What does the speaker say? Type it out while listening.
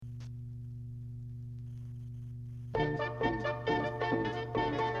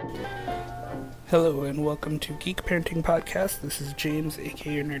Hello and welcome to Geek Parenting Podcast. This is James,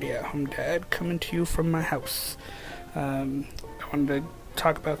 aka your Nerdy at Home Dad, coming to you from my house. I wanted to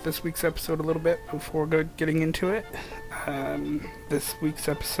talk about this week's episode a little bit before getting into it. This week's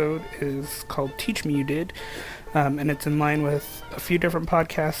episode is called Teach Me You Did, and it's in line with a few different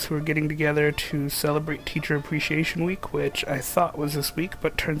podcasts who are getting together to celebrate Teacher Appreciation Week, which I thought was this week,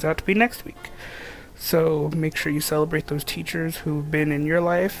 but turns out to be next week. So make sure you celebrate those teachers who've been in your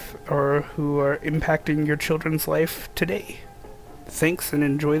life or who are impacting your children's life today. Thanks and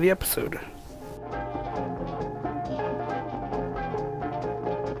enjoy the episode.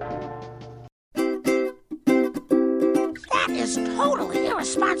 That is totally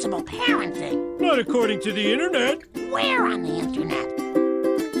irresponsible parenting. Not according to the internet. Where on the internet?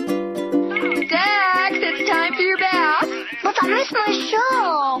 Dax, it's time for your bath. But I missed my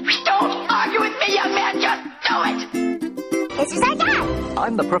show. Don't argue with me, young man. Just do it. This is our dad.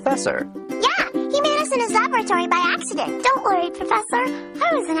 I'm the professor. Yeah, he made us in his laboratory by accident. Don't worry, Professor.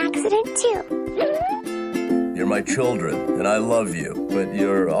 I was an accident, too. You're my children, and I love you, but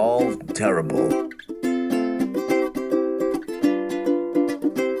you're all terrible.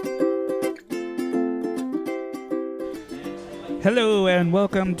 Hello and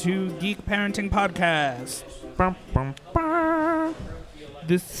welcome to Geek Parenting Podcast.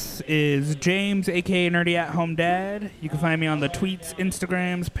 This is James, aka Nerdy at Home Dad. You can find me on the tweets,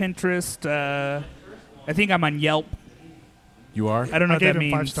 Instagrams, Pinterest. I think I'm on Yelp. You are? I don't know what that gave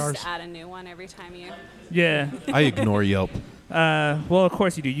him 5 means. stars. Just add a new one every time you... Yeah. I ignore Yelp. Well, of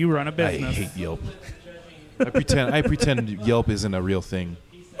course you do. You run a I business. hate Yelp. I pretend Yelp isn't a real thing,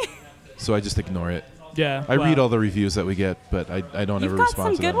 so I just ignore it. Yeah. I read all the reviews that we get, but I don't You've ever got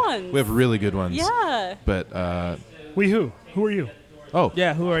respond some to good them. ones. We have really good ones. Yeah. But We who? Who are you?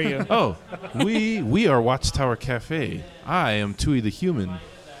 Yeah, who are you? we are Watchtower Cafe. I am Tui the Human,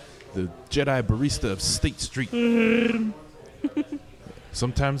 the Jedi barista of State Street.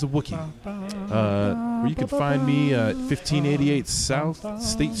 Sometimes a Wookiee. Where you can find me at 1588 South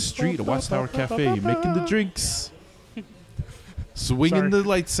State Street at Watchtower Cafe, making the drinks, swinging the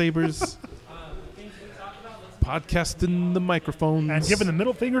lightsabers, podcasting the microphones, And giving the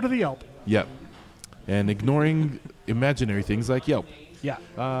middle finger to the Yelp. Yep. And ignoring imaginary things like Yelp. Yeah.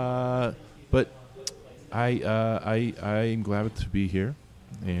 But I'm glad to be here.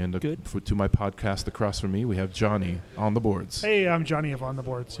 And Good. To my podcast across from me, we have Johnny on the boards. Hey, I'm Johnny of On the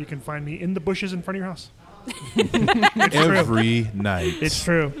Boards. You can find me in the bushes in front of your house. Every night. It's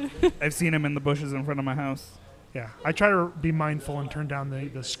true. I've seen him in the bushes in front of my house. Yeah. I try to be mindful and turn down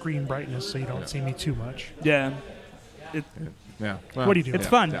the screen brightness so you don't see me too much. Yeah. Yeah. What do you do? It's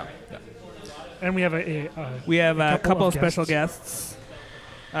fun. Yeah. And we have We have a couple of guests. special guests.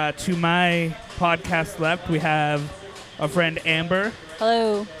 To my podcast left, we have a friend Amber,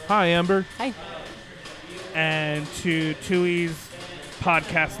 Hello. Hi, Amber. Hi. and to Tui's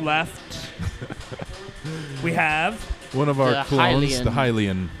podcast left, we have One of our The clones, Hylian. the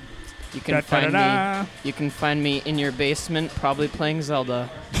Hylian. You can find Da-da-da-da. me. You can find me in your basement, probably playing Zelda.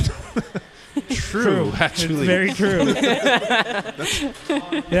 True, actually. It's very true.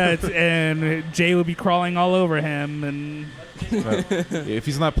 Yeah, and Jay will be crawling all over him, and If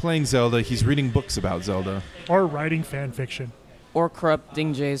he's not playing Zelda, he's reading books about Zelda. Or writing fan fiction. Or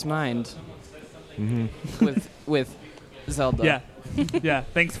corrupting Jay's mind with Zelda. yeah, yeah.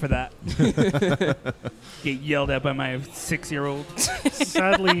 Thanks for that. Get yelled at by my 6-year-old.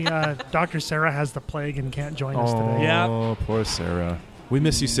 Sadly, Dr. Sarah has the plague and can't join us today. Yeah. Oh, poor Sarah. We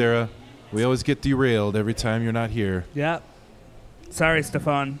miss you, Sarah. We always get derailed every time you're not here. Yeah. Sorry,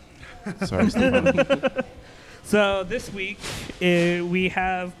 Stefan. Sorry, Stefan. So this week we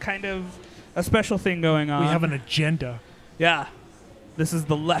have kind of a special thing going on. We have an agenda. Yeah. This is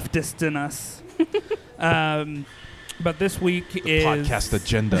the leftist in us. But this week is Podcast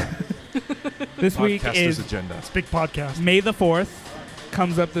agenda. This week Podcaster's is agenda. It's a big podcast. May the 4th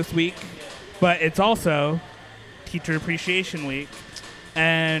comes up this week, but it's also Teacher Appreciation Week.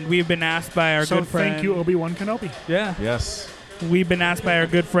 And we've been asked by our So good friend. thank you, Obi-Wan Kenobi. Yeah. Yes. We've been asked by our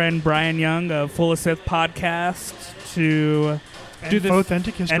good friend Brian Young of Full of Sith podcast to And do this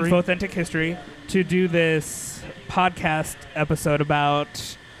Authentic History. and Authentic History to do this podcast episode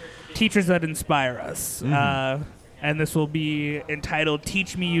about teachers that inspire us. And this will be entitled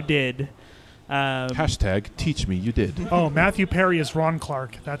 "Teach Me You Did." Hashtag teach me you did. Oh, Matthew Perry is Ron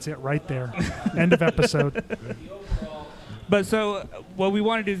Clark. That's it right there. End of episode. But so what we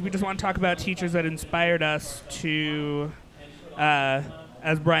want to do is we just want to talk about teachers that inspired us to,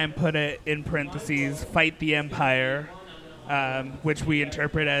 as Brian put it in parentheses, fight the empire which we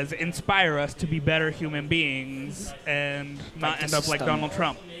interpret as inspire us to be better human beings and not Fight end the up like system. Donald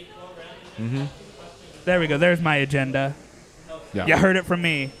Trump. There we go. There's my agenda. Yeah. You heard it from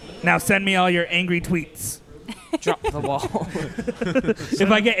me. Now send me all your angry tweets. Drop the ball. If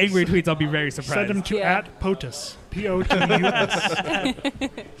I get angry tweets, I'll be very surprised. Send them to Yeah. @POTUS. POTUS.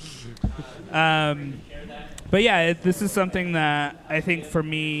 But yeah, this is something that I think for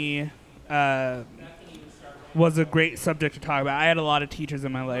me was a great subject to talk about. I had a lot of teachers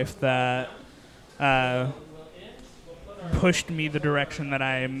in my life that pushed me the direction that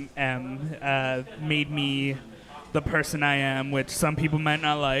I am, made me the person I am, which some people might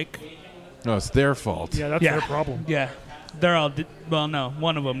not like. No, it's their fault. Yeah, that's Yeah. their problem. Yeah, they're all well, no,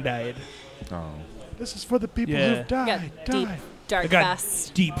 one of them died. Oh. This is for the people Yeah. who've died. Got deep, died. dark I got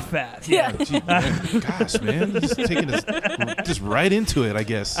fast. deep fat. Yeah. Gee, man. Gosh, man. Just taking us just right into it, I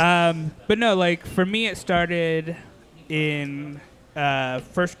guess. But no, like for me, it started in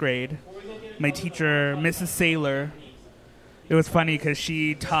first grade. My teacher, Mrs. Saylor, it was funny because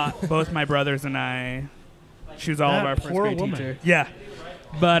she taught both my brothers and I. She was all of That our first poor grade woman. teacher. Yeah,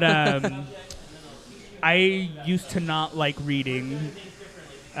 but I used to not like reading.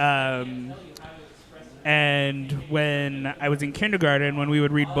 And when I was in kindergarten, when we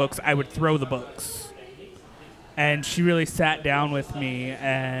would read books, I would throw the books. And she really sat down with me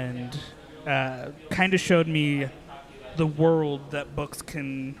and kind of showed me the world that books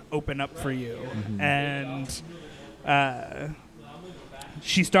can open up for you. And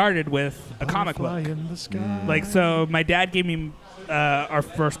she started with a comic Butterfly book. in the sky. Like, so my dad gave me our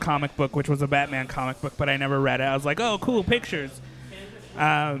first comic book, which was a Batman comic book, but I never read it. I was like, oh, cool, pictures.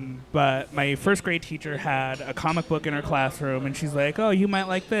 But my first grade teacher had a comic book in her classroom, and she's like, oh, you might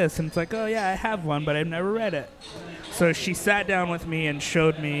like this. And it's like, oh, yeah, I have one, but I've never read it. So she sat down with me and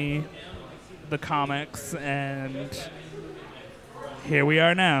showed me the comics, and here we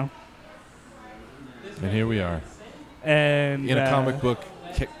are now. And here we are. And In a comic book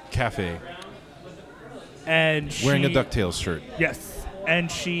cafe, and wearing a she- DuckTales shirt. Yes,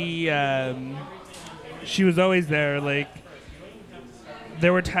 and she was always there. Like,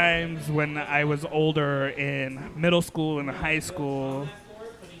 there were times when I was older in middle school and high school.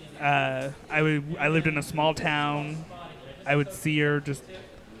 I lived in a small town. I would see her just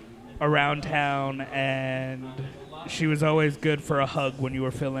around town, and she was always good for a hug when you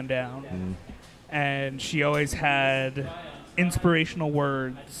were feeling down. And she always had inspirational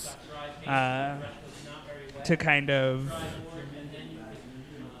words to kind of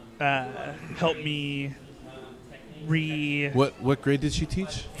help me What grade did she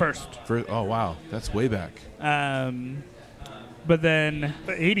teach? first. Oh, wow. That's way back. But then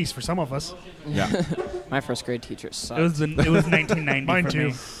The 80s for some of us. Yeah. My first grade teacher it sucked. was 1990 Mine for too.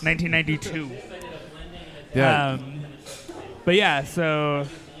 me. 1992. Yeah. But yeah, so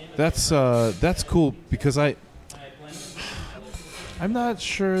That's cool because I'm not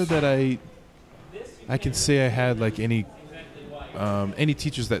sure that I can say I had like any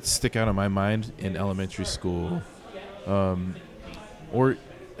teachers that stick out in my mind in elementary school, or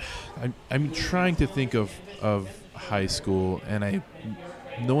I'm trying to think of high school, and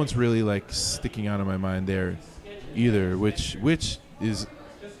no one's really like sticking out in my mind there either, which is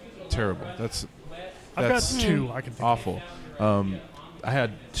terrible. That's I've got two I can think of. awful. I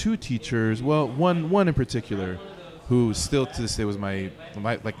had two teachers. Well, one in particular, who still to this day was my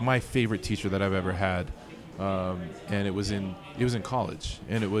favorite teacher that I've ever had, and it was in college,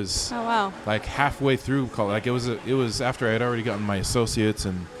 and it was Oh, wow. like halfway through college. Like it was after I had already gotten my associates,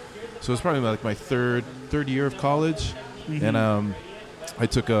 and so it was probably like my third year of college, and I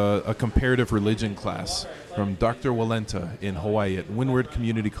took a comparative religion class from Dr. Walenta in Hawaii at Windward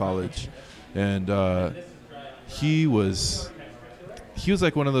Community College, and he was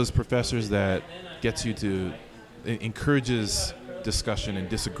like one of those professors that gets you to encourages discussion and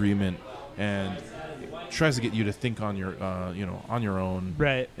disagreement, and tries to get you to think on your on your own.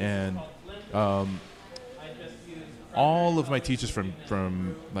 right. And all of my teachers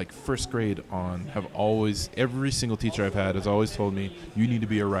from like first grade on have always, every single teacher I've had has always told me, you need to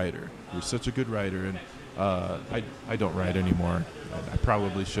be a writer. You're such a good writer. And I don't write anymore. I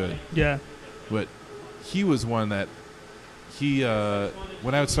probably should. Yeah. But he was one that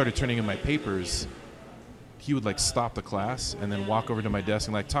when I started turning in my papers, he would like stop the class and then walk over to my desk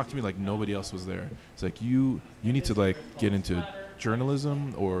and like talk to me like nobody else was there. It's like, you need to like get into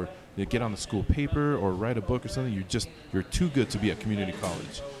journalism, or get on the school paper, or write a book or something. You're too good to be at community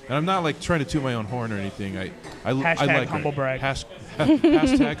college. And I'm not like trying to toot my own horn or anything. I Hashtag like humble brag.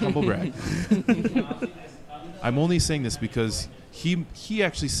 Hashtag humble brag. I'm only saying this because he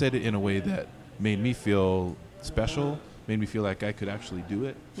actually said it in a way that made me feel special made me feel like I could actually do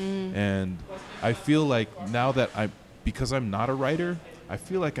it. And I feel like now that because I'm not a writer, I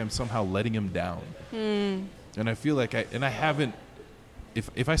feel like I'm somehow letting him down. And I feel like I haven't,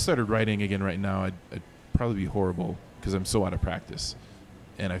 if I started writing again right now, I'd probably be horrible because I'm so out of practice.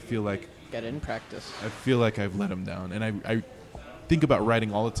 And I feel like Get in practice. I feel like I've let him down. And I think about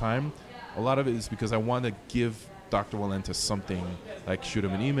writing all the time. A lot of it is because I want to give Dr. Walenta something, like shoot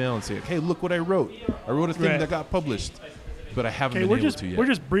him an email and say, hey, look what I wrote. I wrote a thing that got published, but I haven't been able to yet. We're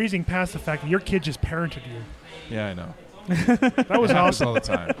just breezing past the fact that your kid just parented you. Yeah, I know. That was It happens awesome. all the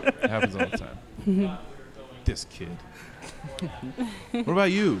time. It happens all the time. This kid. What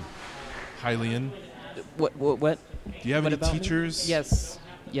about you, Hylian? What? Do you have What any about me? teachers? Yes,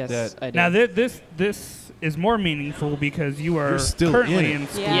 that- I do. Now this is more meaningful because you are You're still currently in it. in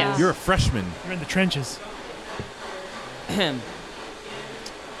school. Yeah. You're a freshman. You're in the trenches.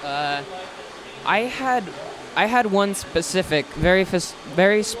 I had one specific, very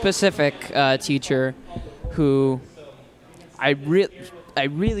specific teacher who I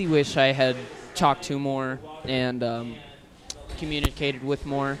really wish I had talked to more and communicated with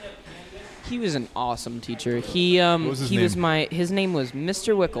more. He was an awesome teacher. He was his name? His name was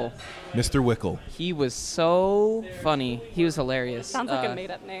Mr. Wickle. Mr. Wickle. He was so funny. He was hilarious. Sounds like a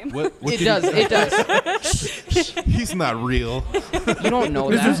made-up name. What It did does. he- It does. He's not real. You don't know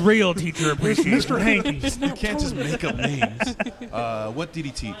This that. is real teacher appreciation. Mr. Hanky. You can't just make up names. What did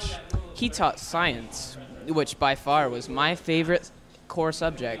he teach? He taught science, which by far was my favorite core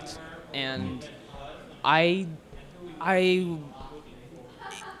subject, and I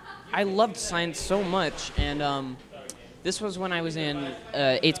loved science so much. And this was when I was in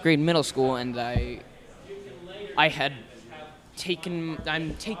 8th grade middle school, and I'm taking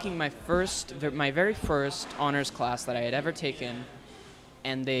my very first honors class that I had ever taken,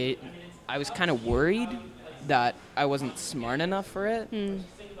 and I was kind of worried that I wasn't smart enough for it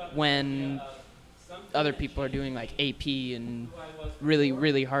when other people are doing like AP and really,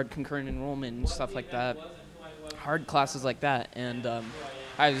 really hard concurrent enrollment and stuff like that, hard classes like that. And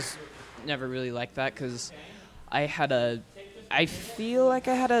I was never really like that because I feel like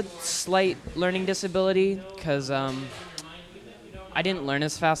I had a slight learning disability because I didn't learn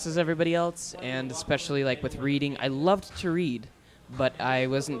as fast as everybody else, and especially like with reading. I loved to read, but I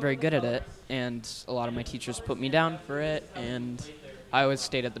wasn't very good at it, and a lot of my teachers put me down for it, and I always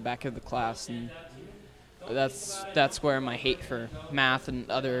stayed at the back of the class, and that's where my hate for math and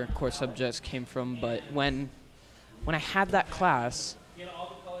other core subjects came from. But when I had that class,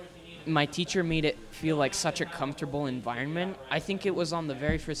 my teacher made it feel like such a comfortable environment. I think it was on the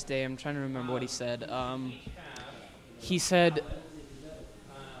very first day. I'm trying to remember what he said. He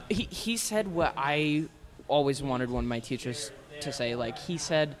said what I always wanted one of my teachers to say. Like, he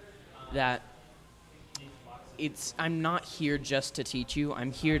said that I'm not here just to teach you.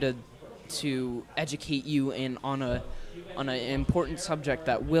 I'm here to educate you on an important subject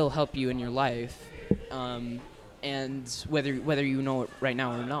that will help you in your life, and whether you know it right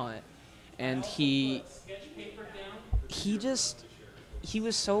now or not. And he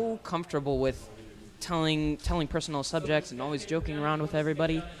was so comfortable with telling personal subjects and always joking around with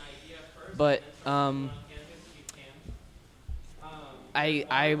everybody. But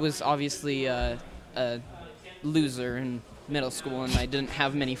I was obviously a loser in middle school, and I didn't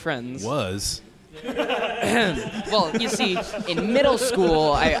have many friends. Was. Well, you see, in middle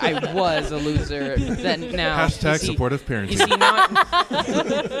school, I was a loser. Then now, Hashtag you see, supportive You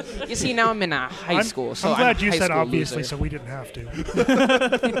parenting. see, now I'm in a high school. So I'm glad you a high said school obviously, loser. so we didn't have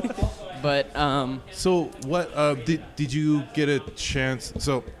to. But So what did you get a chance?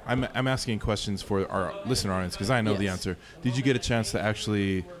 So I'm asking questions for our listener audience because I know the Yes. answer. Did you get a chance to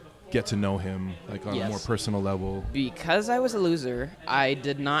actually get to know him like on a Yes. more personal level? because I was a loser, I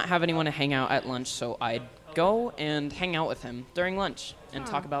did not have anyone to hang out at lunch, so I'd go and hang out with him during lunch and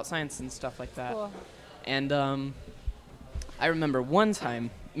talk about science and stuff like that. Cool. And I remember one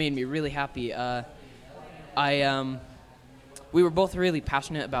time made me really happy. We were both really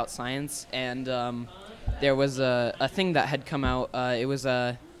passionate about science, and there was a thing that had come out. It was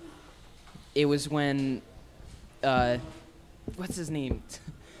when what's his name?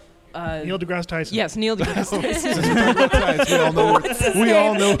 Neil deGrasse Tyson. Yes, Neil deGrasse Tyson. Since we're talking about science, we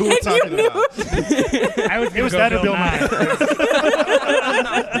all know who we're talking about. I was It was that or Bill Nye.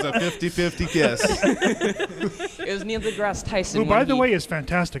 It's a 50-50 guess. It was Neil deGrasse Tyson. Who, by when the he- way, is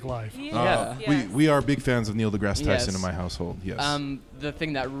fantastic live. Yeah. We are big fans of Neil deGrasse Tyson Yes. in my household. Yes. The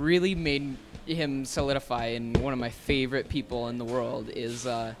thing that really made him solidify in one of my favorite people in the world is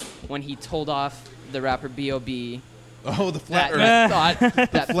when he told off the rapper B.O.B. Oh, the flat that Earth.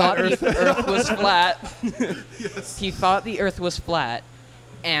 thought the Earth was flat. Yes. He thought the Earth was flat,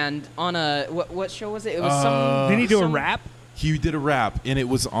 and on a what show was it? It was some. Didn't he do a some- rap? He did a rap, and it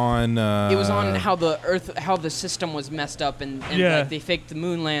was on. It was on how the system was messed up, and Yeah. like they faked the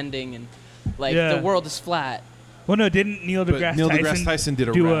moon landing, and like Yeah. the world is flat. Well, no, didn't Neil But deGrasse Neil Tyson deGrasse Tyson did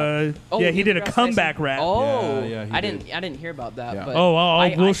a do rap. he Neil did a deGrasse comeback Tyson. rap. Oh, Yeah, he I did. didn't hear about that. Yeah. But Oh, we'll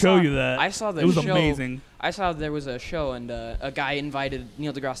I show saw- you that. I saw the It was show. amazing. I saw there was a show, and a guy invited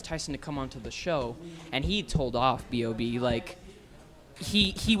Neil deGrasse Tyson to come onto the show, and he told off B.O.B. like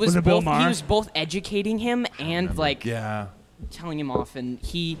he was Was it Bill both Maher? he was both educating him and like Yeah. telling him off, and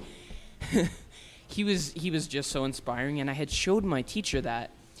he he was just so inspiring, and I had showed my teacher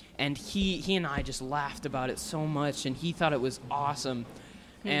that, and he and I just laughed about it so much, and he thought it was awesome.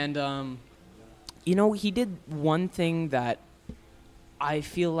 And he did one thing that I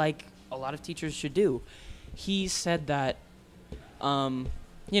feel like a lot of teachers should do. He said that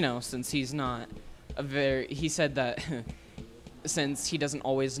since he's not he said that since he doesn't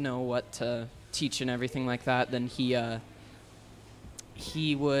always know what to teach and everything like that, then he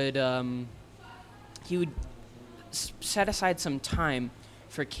would set aside some time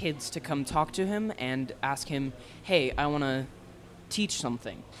for kids to come talk to him and ask him, hey, I want to teach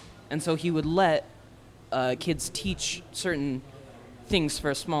something. And so he would let kids teach certain things for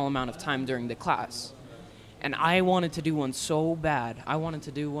a small amount of time during the class. And I wanted to do one so bad. I wanted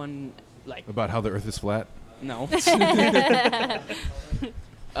to do one like About how the Earth is flat. no.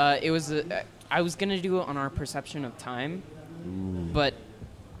 It was I was gonna do it on our perception of time, but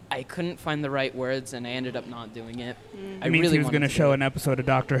I couldn't find the right words, and I ended up not doing it. I It means really he was wanted going to to show do it. an episode of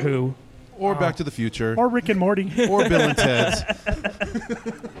Doctor Who. Or Back to the Future. Or Rick and Morty. Or Bill and Ted's.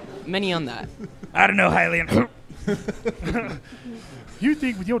 Many on that. I don't know, Hylian. You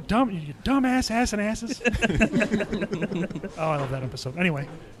think with your dumb ass and asses? Oh, I love that episode. Anyway,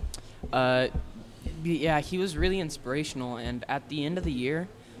 Yeah, he was really inspirational, and at the end of the year,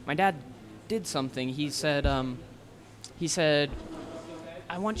 my dad did something. He said,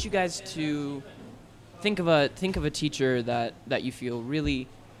 I want you guys to think of a teacher that you feel really,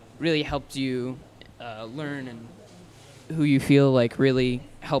 really helped you learn, and who you feel like really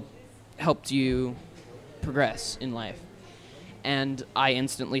helped you progress in life. And I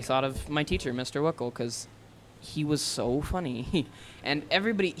instantly thought of my teacher, Mr. Wickel, because he was so funny. And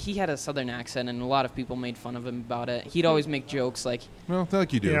he had a southern accent, and a lot of people made fun of him about it. He'd always make jokes like, Well,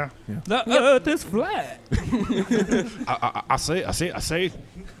 like you do. Yeah. The Earth is flat. I say.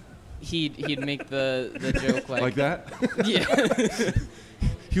 he'd make the joke like, Like that? yeah.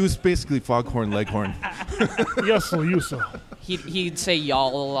 He was basically Foghorn Leghorn. yes, sir, you sir. He'd say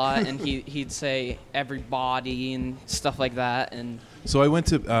y'all a lot, and he'd say everybody and stuff like that. And So I went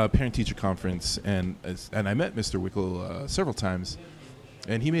to parent-teacher conference, and I met Mr. Wickel several times,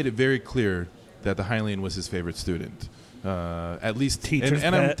 and he made it very clear that the Hylian was his favorite student. At least, Teacher's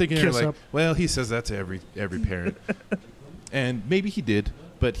and I'm pet. thinking Kiss like, up. well, he says that to every parent, and maybe he did,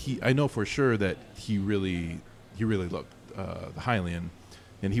 but I know for sure that he really loved the Hylian,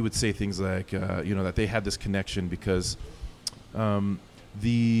 and he would say things like, that they had this connection because.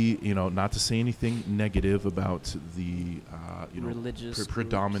 Not to say anything negative about the Religious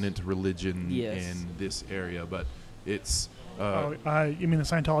predominant religion Yes. in this area, but it's You mean the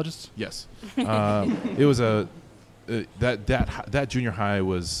Scientologists? yes, it was that junior high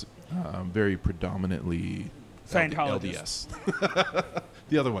was very predominantly Scientologist. LDS.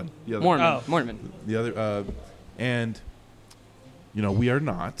 The other one, Mormon. Oh. Mormon. the other, and we are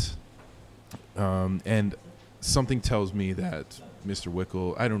not, and something tells me that Mr.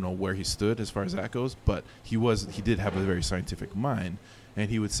 Wickel, I don't know where he stood as far as that goes, but he did have a very scientific mind, and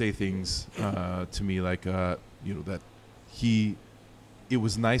he would say things to me like, that it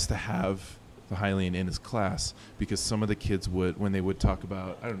was nice to have the Hylian in his class because some of the kids would, when they would talk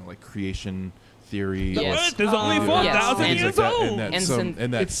about, I don't know, like creation theory. The or Earth is only Yes. 4,000 And- years that, old.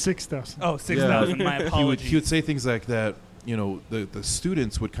 And It's 6,000. Oh, 6,000. My he apologies. would say things like that. The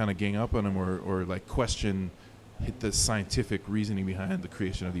students would kind of gang up on him or like question the scientific reasoning behind the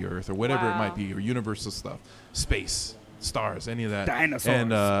creation of the Earth or whatever it might be, or universal stuff, space, stars, any of that. Dinosaurs. And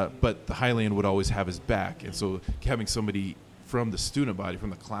but the Hylian would always have his back, and so having somebody from the student body,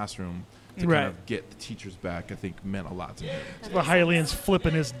 from the classroom, to Right. kind of get the teacher's back, I think meant a lot to me. The Hylian's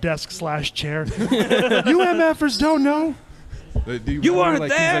flipping his desk/chair. You MFers don't know. Do you You remember, weren't like,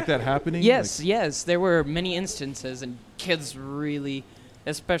 there? things like that happening? Yes, Like, yes. There were many instances, and kids really,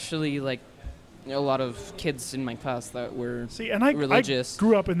 especially like a lot of kids in my class that were See, I religious.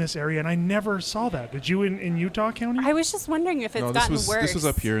 grew up in this area, and I never saw that. Did you in Utah County? I was just wondering if it's No, gotten this worse. was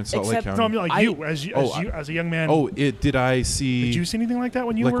up here in Salt Lake Except- County. No, I mean like as a young man. Did I see? Did you see anything like that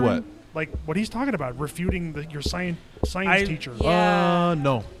when you Like were what? in, like what he's talking about, refuting your science teacher? Yeah.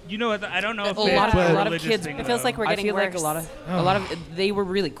 No. You know what? I don't know if A it's lot of- a a lot of religious kids- thing, It feels like we're I getting feel worse. like a lot of they were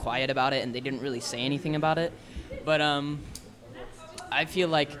really quiet about it and they didn't really say anything about it. But I feel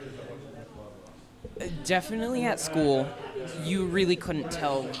like definitely at school you really couldn't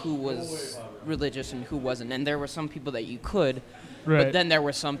tell who was religious and who wasn't, and there were some people that you could, Right. but then there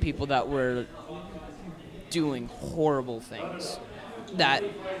were some people that were doing horrible things that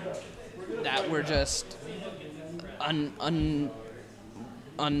were just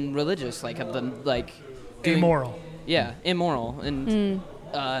unreligious, like of them like doing, Immoral. Yeah, immoral and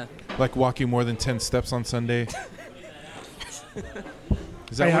Like walking more than 10 steps on Sunday.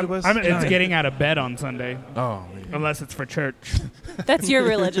 Is that Hey, what it was? I'm at It's 9. getting out of bed on Sunday, oh, man. unless it's for church. That's your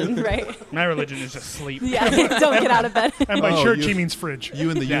religion, right? My religion is just sleep. Yeah, don't get out of bed. And by Oh, church, you- he means fridge. You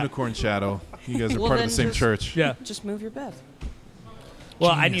and the Yeah. unicorn shadow. You guys are Well, part of the then same just- church. Yeah. just move your bed.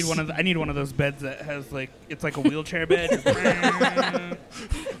 Well, I Genius. need one of those beds that has like it's like a wheelchair bed.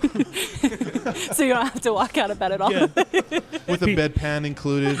 So you don't have to walk out of bed at all. Yeah. With a bedpan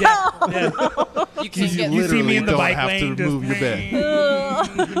included. Yeah. You can't You get You see me literally in the don't bike have lane, to just move your bed.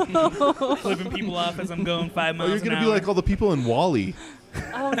 flipping people off as I'm going 5 Oh, miles you're an going to hour. be like all the people in Wall-E.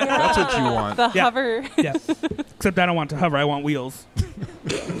 Oh, yeah. That's what you want. The Yeah. hover. Yeah. Except I don't want to hover. I want wheels.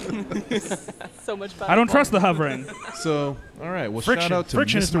 So much fun. I don't trust the hovering. So, all right. Well, Friction. shout out to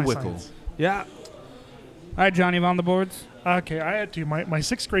Friction is Mr. my Wickle. science. Yeah. All right, Johnny, on the boards. Okay, I had to. My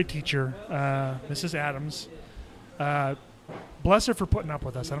 6th grade teacher, Mrs. Adams, bless her for putting up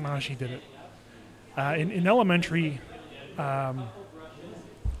with us. I don't know how she did it. In elementary, I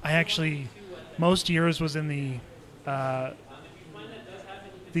actually, most years was in the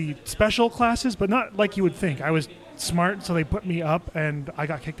special classes, but not like you would think. I was smart, so they put me up, and I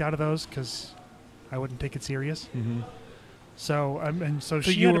got kicked out of those because I wouldn't take it serious. Mm-hmm. So, so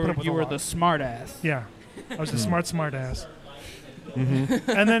So she you had to put up with were a lot. the smart ass. Yeah, I was the smart ass. Mm-hmm.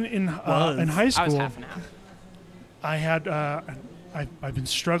 And then in high I was school, half and half. I had I've been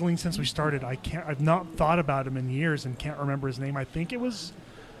struggling since we started. I've not thought about him in years and can't remember his name. I think it was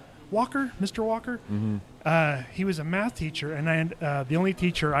Walker, Mr. Walker. Mm-hmm. He was a math teacher, and the only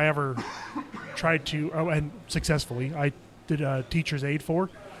teacher I ever tried to, and successfully, I did a teacher's aid for.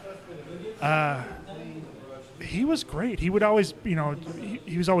 He was great. He would always,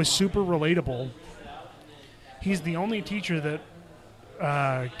 he was always super relatable. He's the only teacher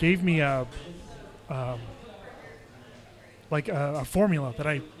that gave me a formula that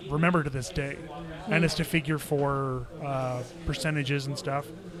I remember to this day, and it's to figure for percentages and stuff.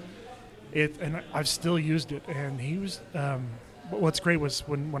 And I've still used it. And he was. What's great was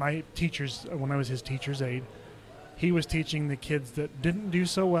when I was his teacher's aide, he was teaching the kids that didn't do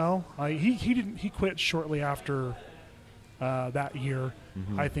so well. He quit shortly after that year.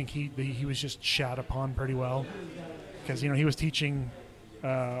 Mm-hmm. I think he was just shat upon pretty well because he was teaching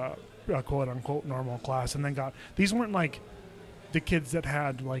a quote unquote normal class, and then these weren't like the kids that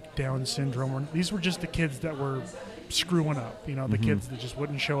had like Down syndrome. These were just the kids that were screwing up. The Mm-hmm. kids that just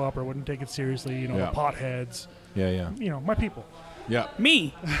wouldn't show up or wouldn't take it seriously. Yeah. The potheads. Yeah. My people. Yeah.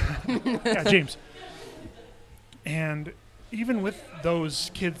 Me. Yeah, James. And even with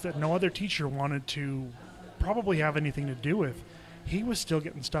those kids that no other teacher wanted to probably have anything to do with, he was still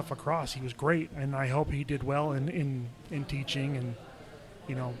getting stuff across. He was great, and I hope he did well in teaching and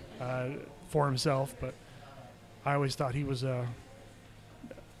for himself. But I always thought he was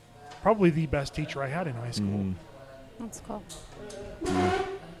probably the best teacher I had in high school. Mm-hmm. That's cool.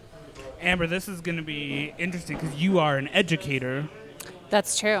 Amber, this is going to be interesting because you are an educator.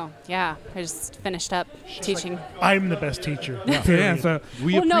 That's true. Yeah, I just finished up teaching. I'm the best teacher. Yeah, so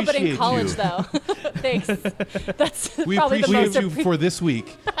We well, no, but appreciate in college you. though. Thanks. That's We probably the appreciate most you for this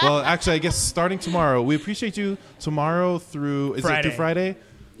week. Well, actually, I guess starting tomorrow. We appreciate you tomorrow through it through Friday?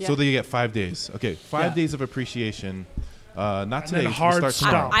 Yeah. So that you get 5 days. Okay, 5 Yeah. days of appreciation. Not today. then we hard start stop.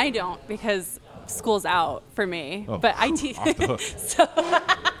 tomorrow. I don't because school's out for me. Oh, But I teach. off the hook.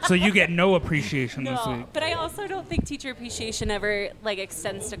 so you get no appreciation this No, week. but I also don't think teacher appreciation ever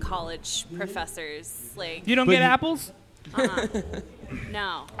extends to college professors. You don't But get you- apples?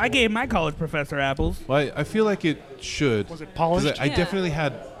 No. I gave my college professor apples. Well, I feel like it should. Was it 'Cause polished? I Yeah. definitely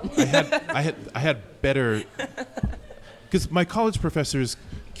had. I had better. Because my college professors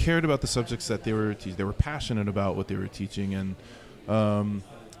cared about the subjects that they were teaching. They were passionate about what they were teaching, and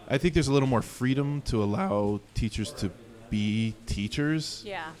I think there's a little more freedom to allow teachers to be teachers.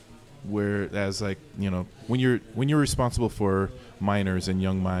 Yeah. Whereas, like, when you're responsible for minors and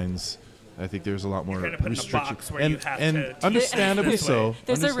young minds, I think there's a lot more kind of put in a restriction. box where you have to Understandably so.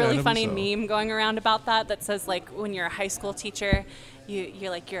 There's a really funny Understandably so. meme going around about that says, like, when you're a high school teacher, you're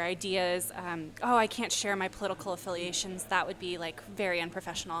like, your idea is, I can't share my political affiliations. That would be, like, very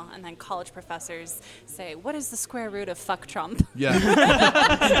unprofessional. And then college professors say, what is the square root of fuck Trump? Yeah.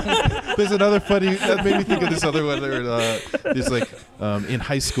 There's another funny, that made me think of this other one. There's like, in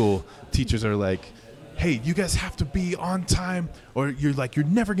high school, teachers are like, hey, you guys have to be on time or you're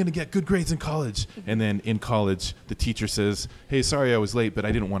never going to get good grades in college. And then in college, the teacher says, hey, sorry I was late, but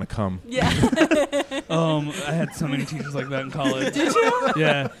I didn't want to come. Yeah. I had so many teachers like that in college. Did you?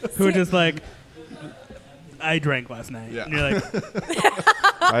 Yeah. Who were just like, I drank last night. Yeah. And you're like,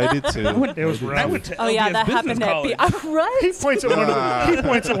 I did too. It was rough. I went to LDS that Business happened College. at right? He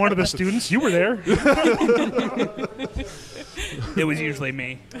points at one of the students. You were there. It was usually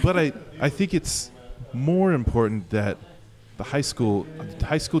me. But I think it's more important that the high school,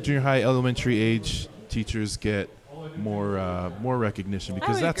 junior high, elementary age teachers get more recognition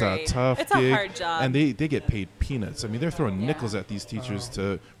because that's agree. a tough It's a gig, hard job. and they get paid peanuts. I mean, they're throwing nickels at these teachers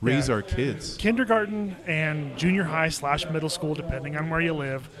to raise our kids. Kindergarten and junior high / middle school, depending on where you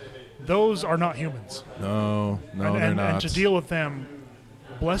live, those are not humans. No, they're and not. to deal with them,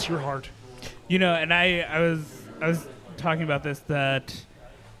 bless your heart. And I was talking about this, that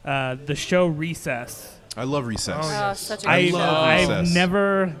the show Recess. I love Recess. Oh, such a good show. I've Recess.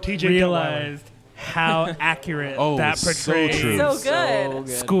 never TJ realized how accurate that so portrays true. So good.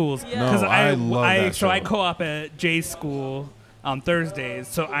 schools. Yeah. No, I love that So I show. co-op at Jay's school on Thursdays,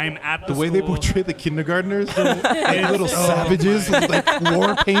 so I'm at the The way school. they portray the kindergartners, like little savages with like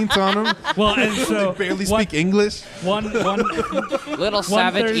war paint on them. Well, and so They barely speak English. one Little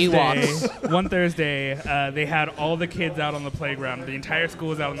savage Ewoks. One Thursday, they had all the kids out on the playground. The entire school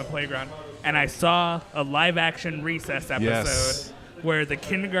was out on the playground, and I saw a live-action Recess episode Yes. where the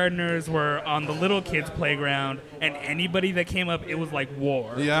kindergartners were on the little kids' playground, and anybody that came up, it was like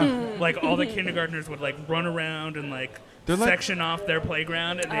war. Yeah. Like all the kindergartners would like run around and like They're like- section off their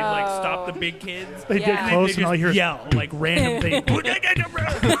playground, and they'd like stop the big kids. They Yeah. get And close They and all you just hear yell like random things,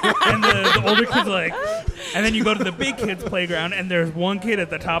 and the older kids are like, and then you go to the big kids' playground, and there's one kid at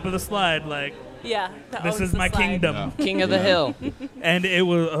the top of the slide, like, Yeah. that "This owns is the my slide. kingdom," King of the hill. and it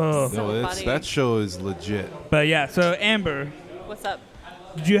was. So funny. That show is legit. But yeah, so Amber, What's up?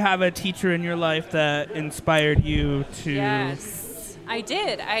 did you have a teacher in your life that inspired you to? Yes, I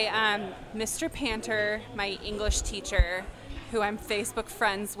did. Mr. Panter, my English teacher, who I'm Facebook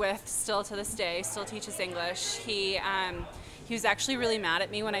friends with still to this day, still teaches English. He was actually really mad at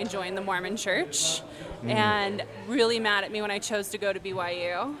me when I joined the Mormon Church, and really mad at me when I chose to go to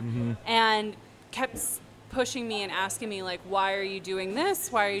BYU, and kept pushing me and asking me like, "Why are you doing this?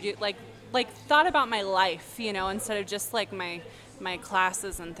 Why are you like thought about my life, instead of just like my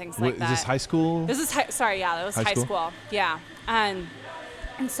classes and things like that." Is this high school? This is that was High high school? school. Yeah, and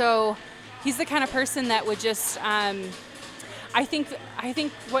so he's the kind of person that would just. I think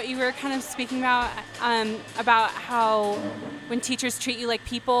what you were kind of speaking about how when teachers treat you like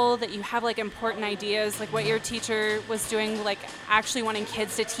people, that you have like important ideas, like what your teacher was doing, like actually wanting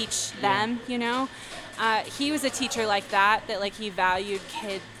kids to teach them. He was a teacher like that like he valued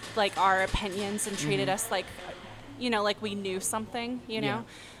kids, like our opinions, and treated us like, like we knew something.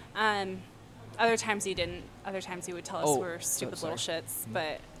 Other times he didn't. Other times he would tell us we're stupid little shits,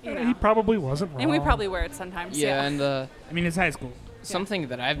 but He probably wasn't wrong. and we probably were it sometimes. Yeah, and I mean, it's high school. something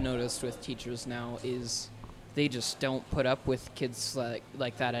that I've noticed with teachers now is they just don't put up with kids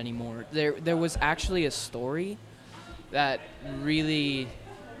like that anymore. There was actually a story that really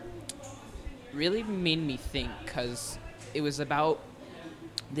made me think, because it was about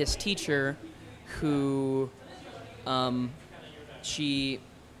this teacher who she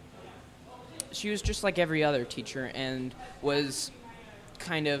was just like every other teacher and was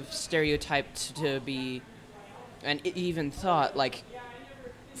kind of stereotyped to be, and even thought like,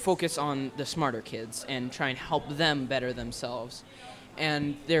 focus on the smarter kids and try and help them better themselves.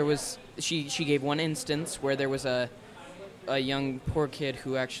 And there was she gave one instance where there was a young poor kid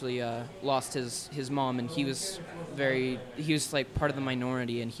who actually lost his mom, and he was like part of the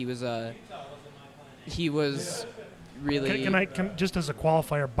minority, and he was really Can just as a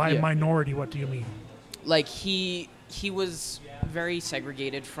qualifier, by minority, what do you mean? like he was very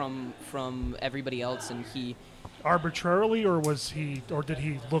segregated from everybody else, and he Arbitrarily, or did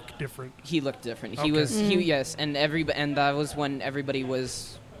he look different? He looked different. Okay. He was yes, and that was when everybody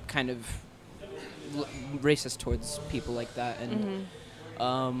was kind of racist towards people like that, and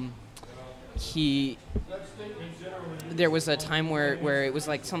there was a time where it was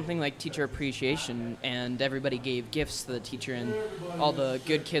like something like teacher appreciation, and everybody gave gifts to the teacher, and all the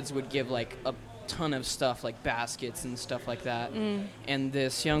good kids would give like a ton of stuff like baskets and stuff like that. And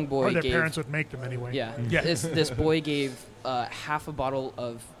this young boy Or their gave parents would make them anyway. yeah. This boy gave half a bottle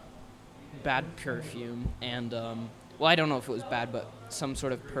of bad perfume, and well, I don't know if it was bad, but some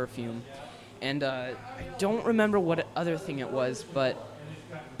sort of perfume. And I don't remember what other thing it was, but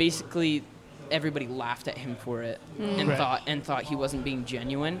basically everybody laughed at him for it and Right. thought he wasn't being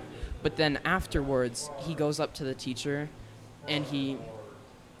genuine. But then afterwards, he goes up to the teacher, and he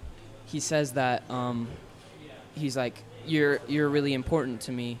says that he's like, you're really important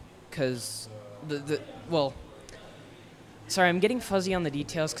to me, because sorry, I'm getting fuzzy on the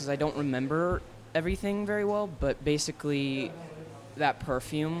details because I don't remember everything very well, but basically that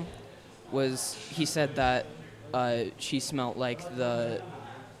perfume was, he said that she smelled like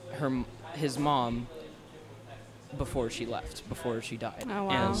his mom before she died. Oh, wow.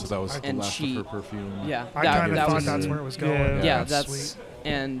 And So that was the and last she- of her perfume. yeah, I that, kind of that thought was that's where it was going. yeah, That's that's sweet.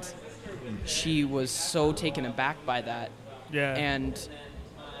 and she was so taken aback by that, Yeah. and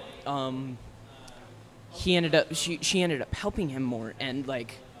she ended up helping him more and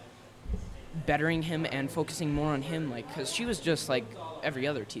like bettering him and focusing more on him, like, because she was just like every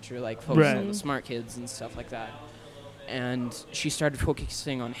other teacher, like focusing on the smart kids and stuff like that, and she started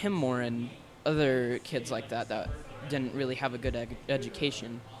focusing on him more and other kids like that didn't really have a good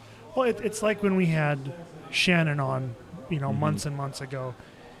education. Well, it's like when we had Shannon on, months and months ago.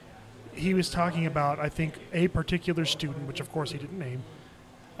 He was talking about, I think, a particular student, which of course he didn't name.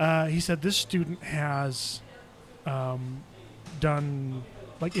 He said this student has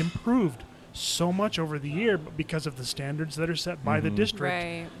improved so much over the year because of the standards that are set by the district.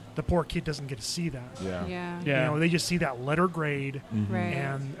 Right. The poor kid doesn't get to see that. Yeah. Yeah. They just see that letter grade, Right.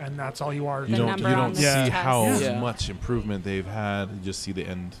 and that's all you are. You The don't number on the see test. how Yeah. much improvement they've had. You just see the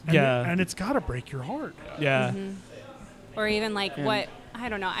end. And it's got to break your heart. Yeah. Or even like And- what, I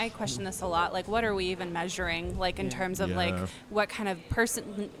don't know, I question this a lot. Like, what are we even measuring? Like, in terms of like Yeah. what kind of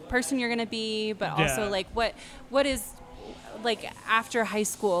person you're going to be, but Yeah. also like what is, like, after high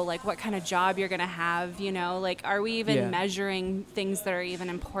school, like what kind of job you're going to have, like, are we even Yeah. measuring things that are even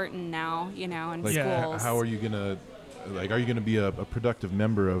important now, in Like, schools? how are you gonna, are you gonna be a productive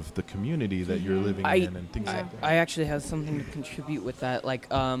member of the community that you're living in and things like that? I actually have something to contribute with that. Like,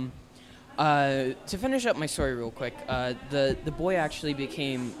 to finish up my story real quick, the boy actually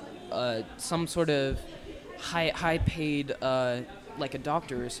became some sort of high paid, like a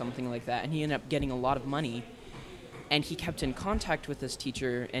doctor or something like that, and he ended up getting a lot of money. And he kept in contact with this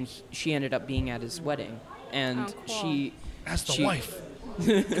teacher, and she ended up being at his wedding. And Oh, cool. she... That's the she- wife.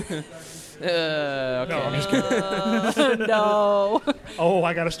 Okay. No, I'm just kidding. No. Oh,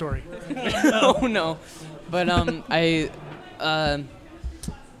 I got a story. Oh no, but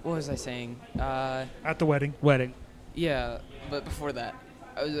what was I saying? At the wedding. Yeah, but before that,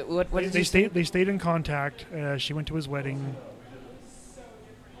 what did They you say? stayed in contact. She went to his wedding.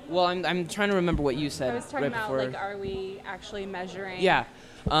 Well, I'm trying to remember what you said I was talking right about, before. like, are we actually measuring? Yeah,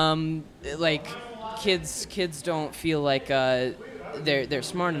 like kids don't feel like they're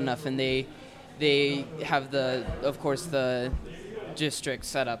smart enough, and they have of course the district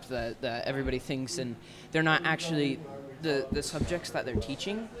setup that everybody thinks, and they're not actually the subjects that they're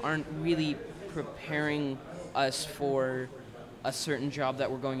teaching aren't really preparing us for a certain job that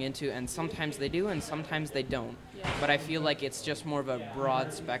we're going into, and sometimes they do and sometimes they don't. But I feel like it's just more of a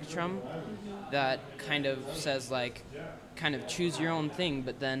broad spectrum that kind of says, like, kind of choose your own thing,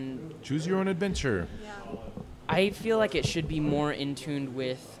 but then Choose your own adventure. I feel like it should be more in tune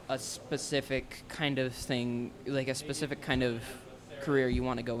with a specific kind of thing, like a specific kind of career you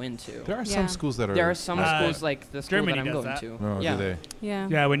want to go into. There are Yeah. some schools that are. There are some schools like the school Germany that I'm does going that. to. Oh, yeah. do they? Yeah.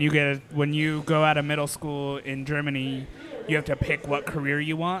 Yeah, when you go out of middle school in Germany, you have to pick what career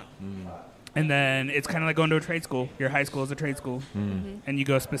you want. And then it's kind of like going to a trade school. Your high school is a trade school. And you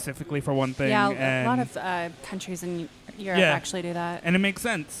go specifically for one thing. Yeah, and a lot of countries in Europe Yeah. actually do that. and it makes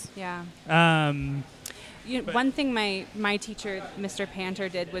sense. Yeah. But- One thing my teacher, Mr. Panter,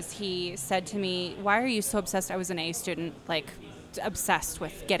 did was he said to me, "Why are you so obsessed?" I was an A student, like obsessed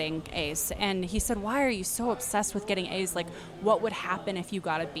with getting A's, and he said, "Why are you so obsessed with getting A's? Like, what would happen if you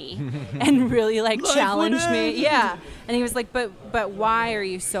got a B?" And really like challenged me. Yeah, and he was like, "But why are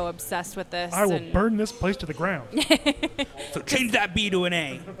you so obsessed with this?" I will And burn this place to the ground. So change that B to an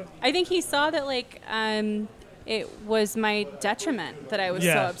A. I think he saw that, like, it was my detriment that I was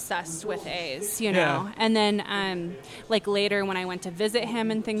Yeah. so obsessed with A's, you Yeah. know. And then, like later when I went to visit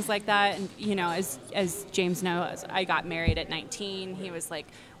him and things like that, and you know, as James knows, I got married at 19. He was like,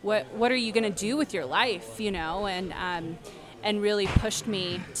 "What are you gonna do with your life?" You know, and really pushed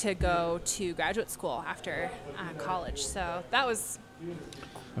me to go to graduate school after college. So that was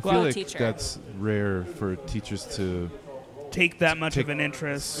I feel Well, like teacher. that's rare for teachers to Take that much Take of an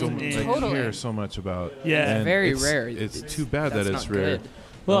interest so in. like, Totally. care so much about. Yeah. and Very it's, rare. It's too bad That's that it's not rare. good.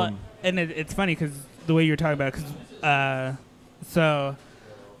 Well, and it's funny because the way you're talking about, because so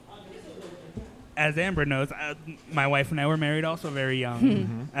as Amber knows, my wife and I were married also very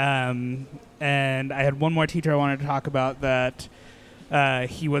young, and I had one more teacher I wanted to talk about that.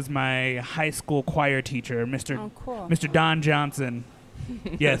 He was my high school choir teacher, Oh, cool. Mr. Don Johnson.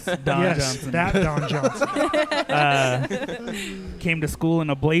 Yes, Don yes, Johnson. that Don Johnson. Came to school in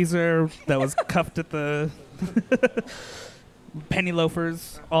a blazer that was cuffed at the penny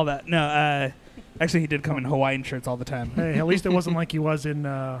loafers, all that. No, actually, he did come in Hawaiian shirts all the time. Hey, at least it wasn't like he was in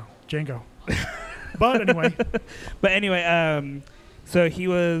Django. But anyway, So he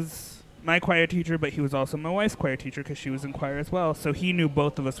was my choir teacher, but he was also my wife's choir teacher because she was in choir as well. So he knew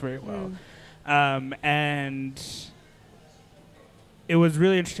both of us very well. And it was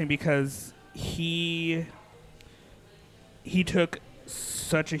really interesting because he took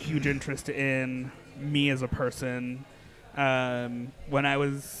such a huge interest in me as a person. When I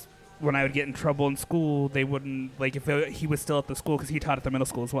would get in trouble in school, they wouldn't, like, if he was still at the school, because he taught at the middle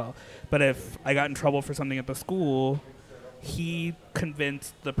school as well. But if I got in trouble for something at the school, he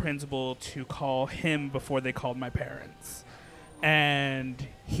convinced the principal to call him before they called my parents. And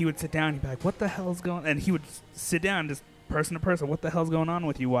he would sit down, he'd be like, "What the hell's going on?" And he would sit down, just person to person, "What the hell's going on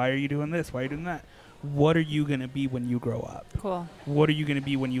with you? Why are you doing this? Why are you doing that? What are you going to be when you grow up? Cool. What are you going to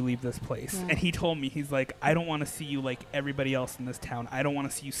be when you leave this place?" Yeah. And he told me, he's like, "I don't want to see you like everybody else in this town. I don't want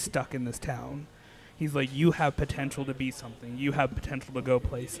to see you stuck in this town." He's like, "You have potential to be something. You have potential to go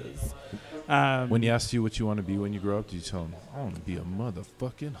places." When he asked you what you want to be when you grow up, do you tell him, "I want to be a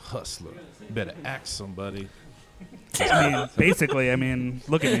motherfucking hustler"? You better ask somebody. I mean, basically,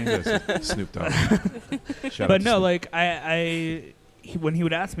 look at me. Yes, Snoop Dogg. Shout out But to no, Snoop. like when he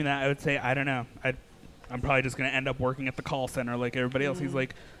would ask me that, I would say, "I don't know. I'm probably just going to end up working at the call center like everybody else." He's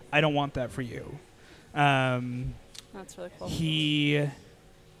like, "I don't want that for you." That's really cool.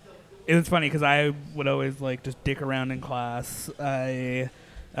 It was funny because I would always like just dick around in class. I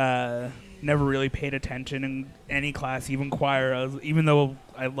never really paid attention in any class, even choir. Even though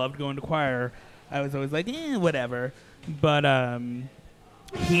I loved going to choir, I was always like, whatever. But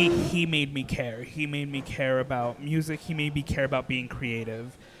he made me care. He made me care about music. He made me care about being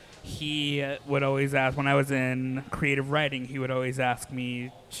creative. He would always ask, when I was in creative writing, he would always ask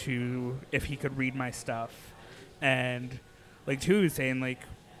me if he could read my stuff. And like he was saying, like,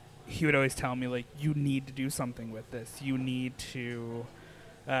 he would always tell me, like, "You need to do something with this. You need to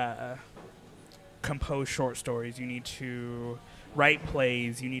compose short stories. You need to write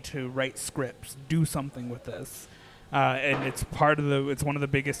plays. You need to write scripts. Do something with this." And it's it's one of the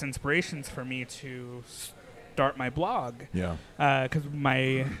biggest inspirations for me to start my blog. Yeah. Because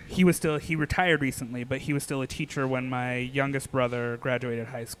he retired recently, but he was still a teacher when my youngest brother graduated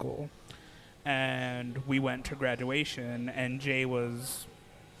high school. And we went to graduation, and Jay was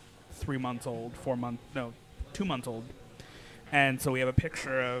 2 months old. And so we have a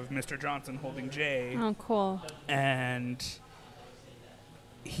picture of Mr. Johnson holding Jay. Oh, cool. And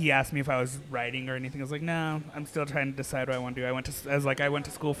he asked me if I was writing or anything. I was like, "No, I'm still trying to decide what I want to do." I went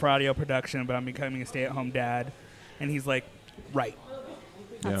to school for audio production, but I'm becoming a stay-at-home dad. And he's like, "Write.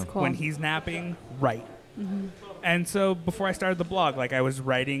 That's cool. When he's napping, write." And so before I started the blog, like, I was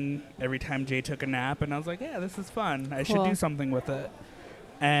writing every time Jay took a nap, and I was like, "Yeah, this is fun. I should Cool. do something with it."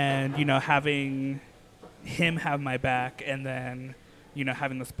 And having him have my back, and then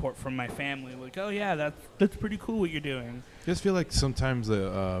having the support from my family, like, "Oh yeah, that's pretty cool what you're doing." I just feel like sometimes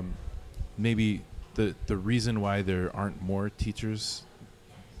maybe the reason why there aren't more teachers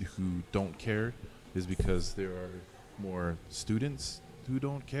who don't care is because there are more students who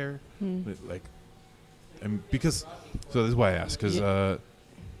don't care. But because this is why I ask, because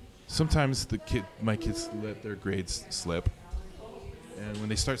sometimes my kids let their grades slip, and when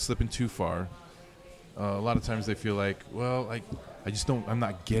they start slipping too far, a lot of times they feel like, well, I'm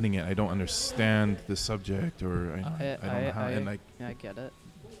not getting it. I don't understand the subject, or I don't know how. I get it.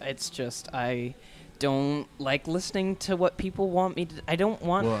 It's just I don't like listening to what people want me to. I don't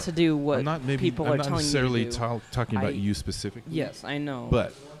want to do what people are telling me to do. I'm not necessarily talking about you specifically. Yes, I know.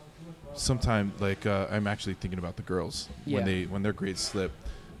 But sometimes, I'm actually thinking about the girls Yeah. when their grades slip,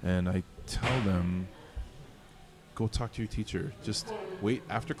 and I tell them, go talk to your teacher. Just wait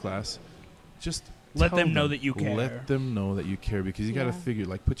after class. Just Let tell them know that you care. Let them know that you care, because you got to figure,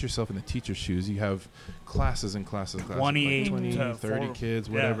 like, put yourself in the teacher's shoes. You have classes and classes and classes. 28 like 20, to 30 kids,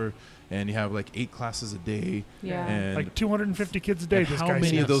 whatever. And you have like 8 classes a day. Yeah. And like 250 kids a day. and This how guy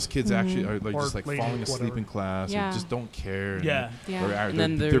many says. of those kids actually are like Or just like lady, falling asleep whatever. in class Yeah. or just don't care? Yeah. Yeah. Or And they're,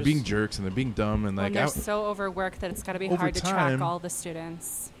 then they're there's- being jerks and they're being dumb and When like they're out, so overworked that it's got to be over hard to track time- all the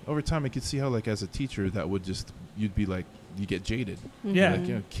students. over time I could see how, like, as a teacher, that would just, you'd be like, you get jaded. Yeah. Like,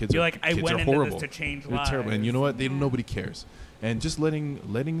 you know, kids You're are, like, I kids went are into horrible. this to change They're terrible. And you know what? Nobody cares. And just letting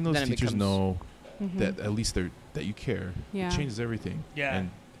those Then it teachers becomes- know that at least that you care. Yeah. It changes everything. Yeah. And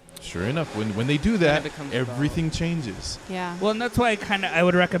sure enough, when they do Then that, it becomes everything changes. Yeah. Well, and that's why I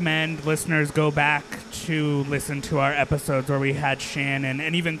would recommend listeners go back to listen to our episodes where we had Shannon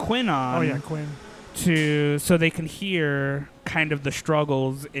and even Quinn on. Oh yeah, Quinn. So they can hear kind of the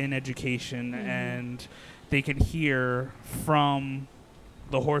struggles in education and they can hear from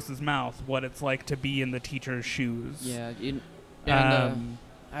the horse's mouth what it's like to be in the teacher's shoes. Yeah. Um,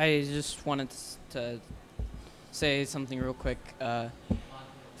 I just wanted to say something real quick.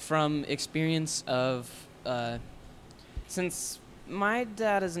 From experience of, since my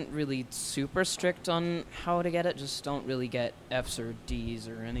dad isn't really super strict on how to get it, just don't really get Fs or Ds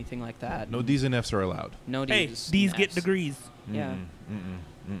or anything like that. No D's and F's are allowed. No Hey, Ds. these and get Fs. degrees. Yeah.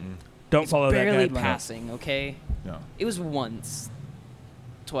 Don't It's follow barely that guideline. passing, okay? No. It was once.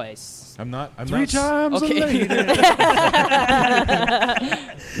 Twice. I'm not. 3 times Okay. a lady.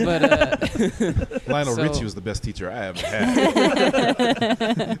 But, Lionel So- Richie was the best teacher I ever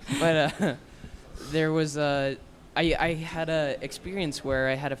had. but there was I had a experience where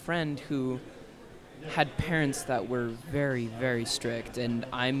I had a friend who had parents that were very, very strict, and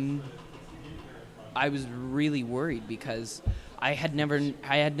I was really worried because I had never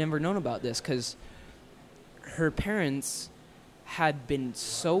known about this, because her parents had been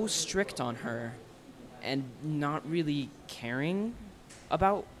so strict on her and not really caring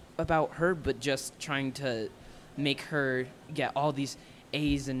about her, but just trying to make her get all these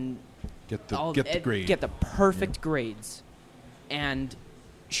A's and Get the get grade. get the perfect grades. And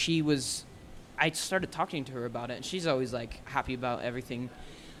I started talking to her about it, and she's always like happy about everything.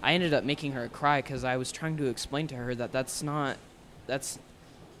 I ended up making her cry because I was trying to explain to her that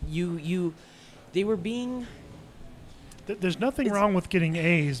they were being. There's nothing wrong with getting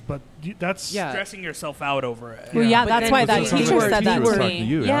A's, but that's Yeah. Stressing yourself out over it. Well, yeah, But that's then- why But that it sounds teacher like said the that teacher was to talking me. to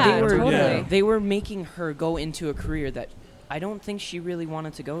you, Yeah, they were totally. they were making her go into a career that I don't think she really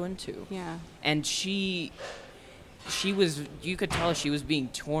wanted to go into. Yeah. And she was, you could tell she was being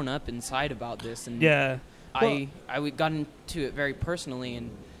torn up inside about this, and Yeah. I got into it very personally,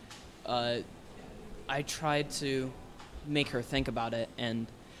 and I tried to make her think about it, and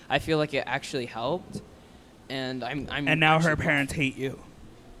I feel like it actually helped. And I'm And now her actually- parents hate you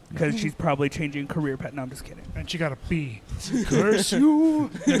because she's probably changing career path. No, I'm just kidding. and she got a B. Curse you.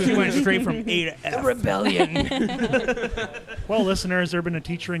 She went straight from A to F. rebellion. Well, listener, has there been a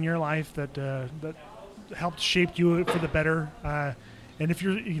teacher in your life that that helped shape you for the better? And if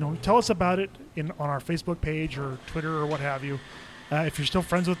you're, tell us about it on our Facebook page or Twitter or what have you. If you're still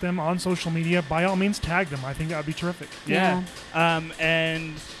friends with them on social media, by all means, tag them. I think that would be terrific. Yeah.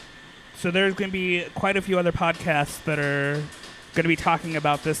 And so there's going to be quite a few other podcasts that are going to be talking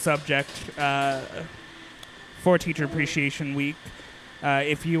about this subject for Teacher Appreciation Week.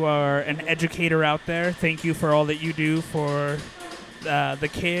 If you are an educator out there, thank you for all that you do for the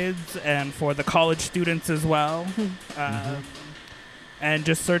kids and for the college students as well. And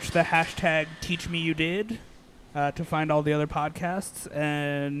just search the hashtag #TeachMeYouDid to find all the other podcasts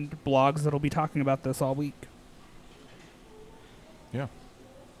and blogs that'll be talking about this all week. Yeah.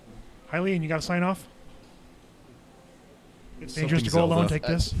 Eileen, you got to sign off? It's dangerous to go Zelda. alone. Take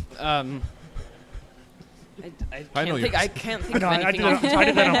this. I I know can't think I know. of I anything did off the that top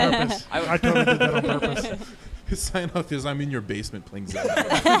of my on head. purpose. I totally did that on purpose. Sign off is I'm in your basement playing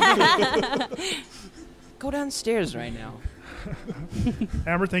Zelda. Go downstairs right now.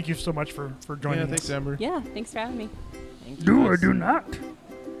 Amber, thank you so much for joining Yeah, us. thanks, Amber. Yeah, thanks for having me. Thank you. Do or do not.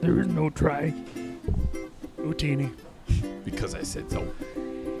 There is no try. Utini. Because I said so.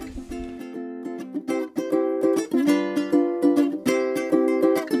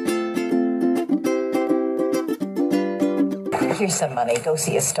 Here's some money. Go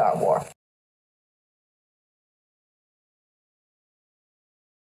see a Star Wars.